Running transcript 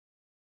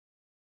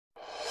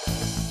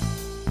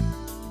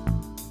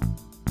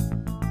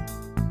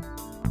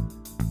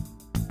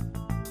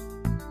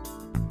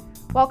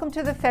Welcome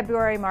to the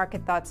February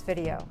Market Thoughts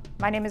video.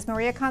 My name is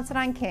Maria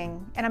Considine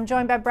King, and I'm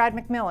joined by Brad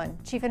McMillan,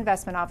 Chief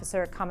Investment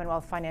Officer at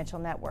Commonwealth Financial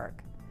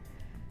Network.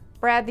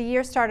 Brad, the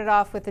year started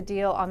off with a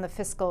deal on the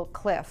fiscal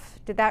cliff.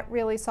 Did that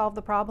really solve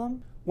the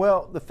problem?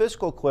 Well, the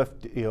fiscal cliff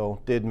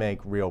deal did make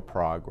real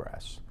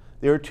progress.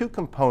 There are two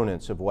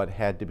components of what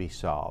had to be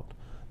solved.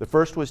 The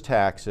first was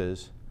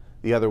taxes,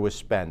 the other was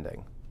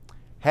spending.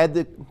 Had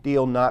the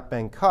deal not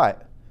been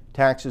cut,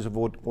 taxes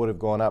would have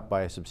gone up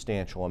by a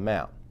substantial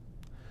amount.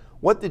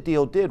 What the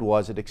deal did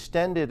was it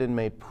extended and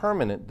made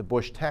permanent the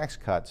Bush tax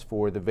cuts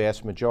for the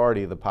vast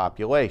majority of the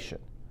population.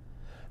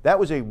 That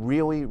was a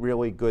really,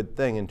 really good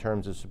thing in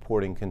terms of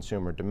supporting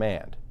consumer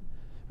demand.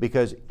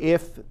 Because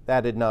if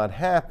that had not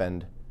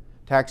happened,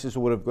 taxes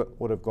would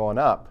have gone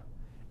up,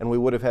 and we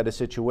would have had a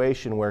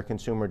situation where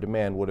consumer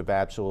demand would have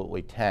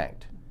absolutely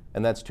tanked.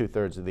 And that's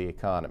 2/3 of the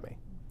economy.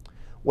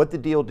 What the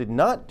deal did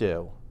not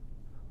do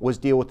was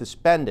deal with the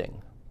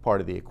spending part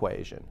of the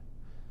equation.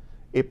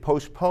 It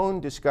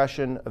postponed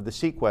discussion of the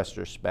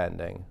sequester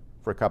spending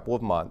for a couple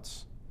of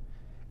months,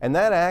 and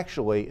that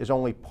actually is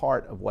only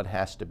part of what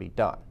has to be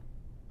done.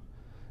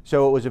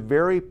 So it was a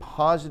very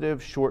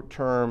positive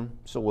short-term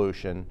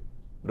solution,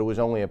 but it was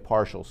only a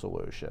partial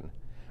solution,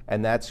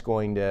 and that's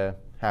going to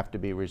have to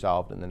be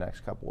resolved in the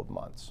next couple of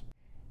months.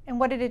 And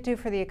what did it do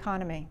for the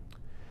economy?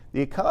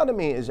 The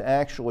economy is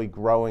actually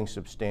growing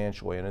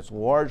substantially, and it's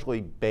largely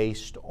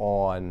based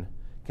on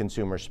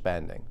consumer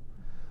spending.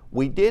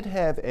 We did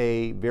have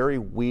a very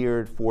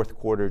weird fourth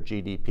quarter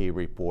GDP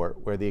report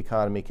where the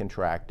economy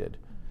contracted.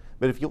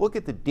 But if you look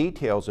at the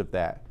details of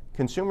that,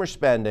 consumer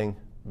spending,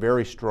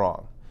 very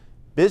strong.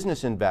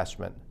 Business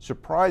investment,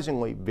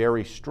 surprisingly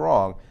very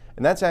strong,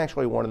 and that's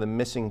actually one of the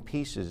missing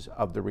pieces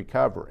of the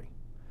recovery.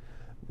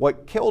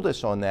 What killed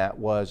us on that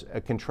was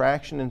a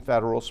contraction in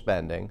federal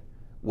spending,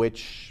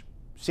 which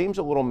seems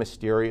a little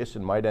mysterious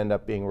and might end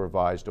up being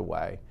revised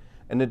away,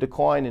 and a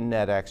decline in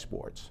net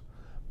exports.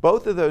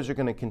 Both of those are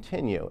going to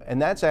continue,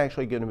 and that's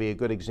actually going to be a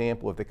good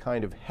example of the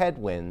kind of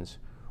headwinds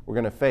we're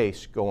going to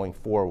face going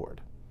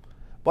forward.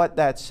 But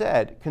that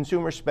said,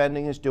 consumer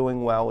spending is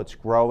doing well, it's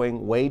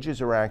growing,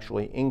 wages are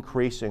actually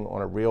increasing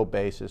on a real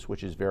basis,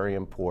 which is very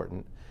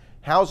important.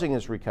 Housing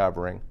is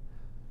recovering,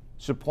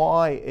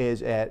 supply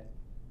is at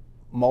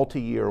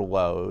multi-year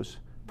lows,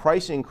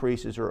 price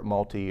increases are at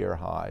multi-year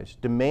highs,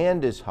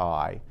 demand is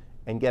high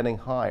and getting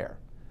higher.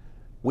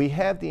 We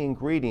have the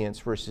ingredients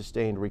for a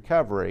sustained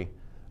recovery,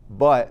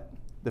 but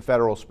the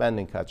federal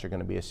spending cuts are going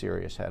to be a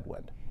serious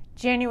headwind.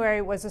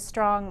 January was a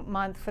strong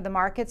month for the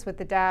markets, with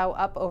the Dow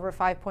up over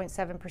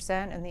 5.7%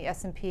 and the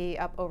S&P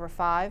up over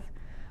 5%.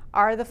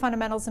 Are the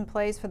fundamentals in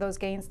place for those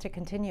gains to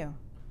continue?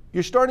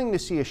 You're starting to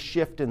see a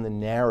shift in the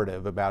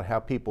narrative about how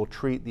people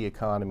treat the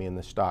economy and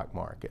the stock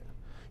market.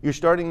 You're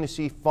starting to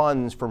see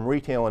funds from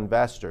retail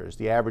investors,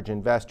 the average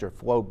investor,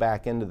 flow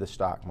back into the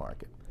stock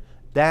market.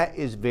 That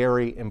is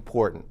very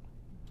important.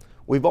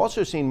 We've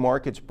also seen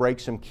markets break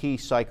some key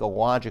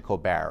psychological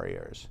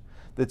barriers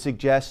that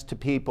suggest to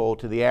people,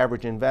 to the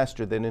average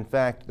investor, that in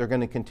fact they're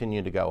going to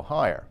continue to go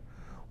higher.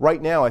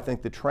 Right now, I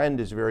think the trend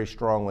is very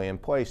strongly in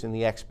place and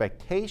the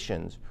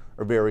expectations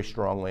are very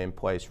strongly in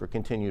place for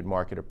continued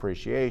market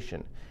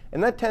appreciation.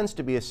 And that tends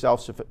to be a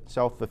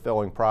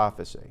self-fulfilling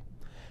prophecy.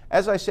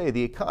 As I say,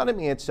 the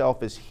economy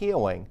itself is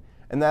healing,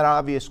 and that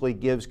obviously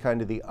gives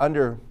kind of the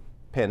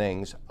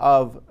underpinnings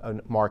of a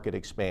market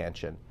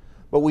expansion.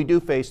 But we do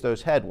face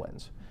those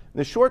headwinds. In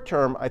the short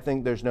term, I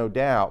think there's no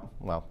doubt,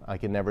 well, I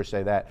can never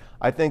say that,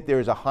 I think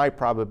there's a high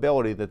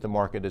probability that the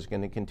market is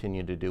going to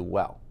continue to do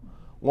well.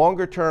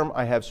 Longer term,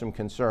 I have some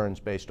concerns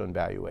based on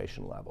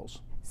valuation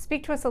levels.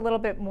 Speak to us a little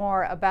bit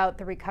more about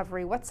the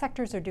recovery. What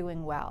sectors are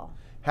doing well?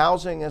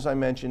 Housing, as I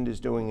mentioned, is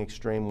doing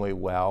extremely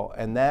well,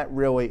 and that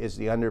really is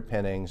the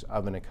underpinnings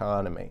of an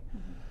economy.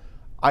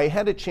 I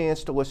had a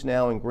chance to listen to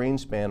Alan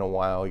Greenspan a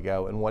while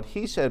ago, and what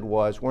he said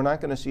was, we're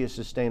not going to see a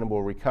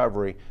sustainable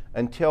recovery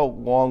until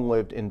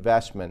long-lived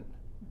investment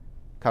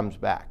comes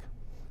back.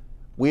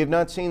 We have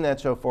not seen that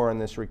so far in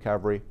this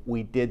recovery.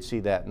 We did see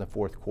that in the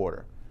fourth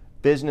quarter.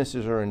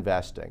 Businesses are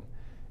investing.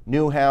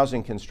 New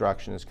housing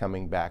construction is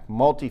coming back.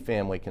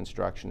 Multifamily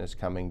construction is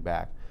coming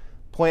back.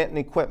 Plant and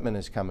equipment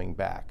is coming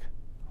back.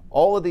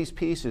 All of these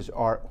pieces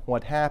are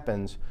what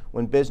happens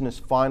when business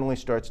finally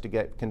starts to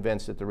get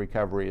convinced that the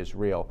recovery is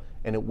real,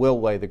 and it will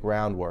lay the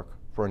groundwork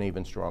for an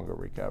even stronger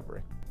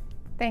recovery.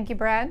 Thank you,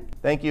 Brad.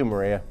 Thank you,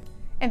 Maria.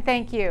 And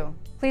thank you.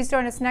 Please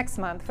join us next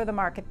month for the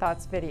Market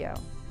Thoughts video.